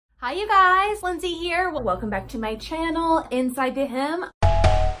Hi you guys, Lindsay here. Well, welcome back to my channel, Inside the Hem.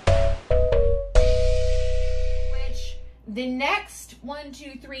 Which the next 1,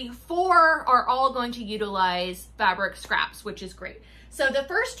 2, 3, 4 are all going to utilize fabric scraps, which is great. So the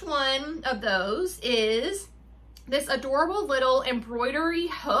first one of those is this adorable little embroidery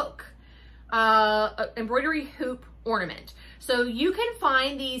hook, embroidery hoop ornament. So you can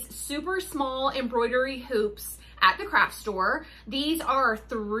find these super small embroidery hoops at the craft store. These are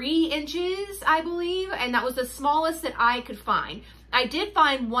 3 inches, I believe, and that was the smallest that I could find. I did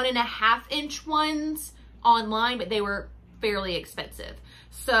find 1.5 inch ones online, but they were fairly expensive.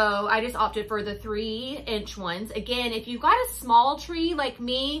 So I just opted for the 3 inch ones. Again, if you've got a small tree like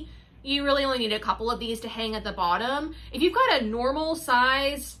me, you really only need a couple of these to hang at the bottom. If you've got a normal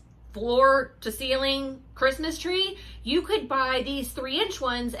size floor to ceiling Christmas tree, you could buy these 3 inch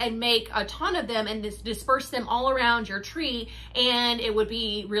ones and make a ton of them and just disperse them all around your tree, and it would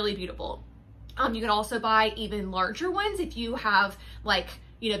be really beautiful. You can also buy even larger ones if you have, like,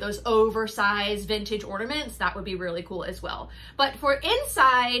 you know, those oversized vintage ornaments. That would be really cool as well. But for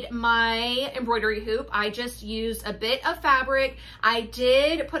inside my embroidery hoop, I just used a bit of fabric. I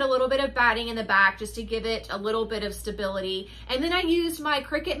did put a little bit of batting in the back just to give it a little bit of stability. And then I used my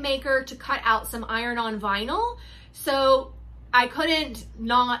Cricut maker to cut out some iron-on vinyl. So I couldn't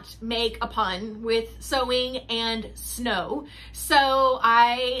not make a pun with sewing and snow. So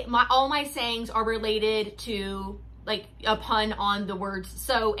all my sayings are related to like a pun on the words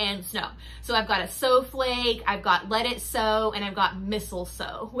sew and snow. So I've got a sew flake, I've got let it sew, and I've got missile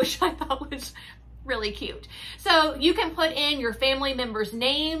sew, which I thought was really cute. So you can put in your family members'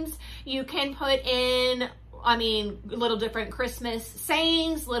 names. You can put in, I mean, little different Christmas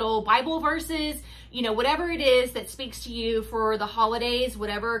sayings, little Bible verses, you know, whatever it is that speaks to you for the holidays,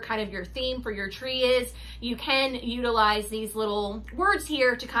 whatever kind of your theme for your tree is, you can utilize these little words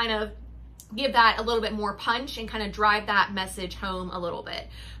here to kind of give that a little bit more punch and kind of drive that message home a little bit.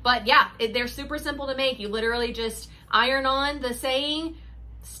 But yeah, they're super simple to make. You literally just iron on the saying,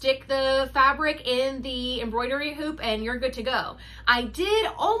 stick the fabric in the embroidery hoop, and you're good to go. I did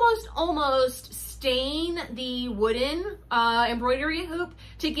almost stain the wooden embroidery hoop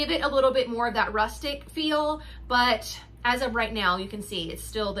to give it a little bit more of that rustic feel, but as of right now, you can see it's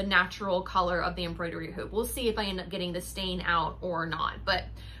still the natural color of the embroidery hoop. We'll see if I end up getting the stain out or not, but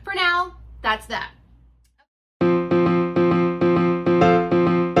for now, that's that.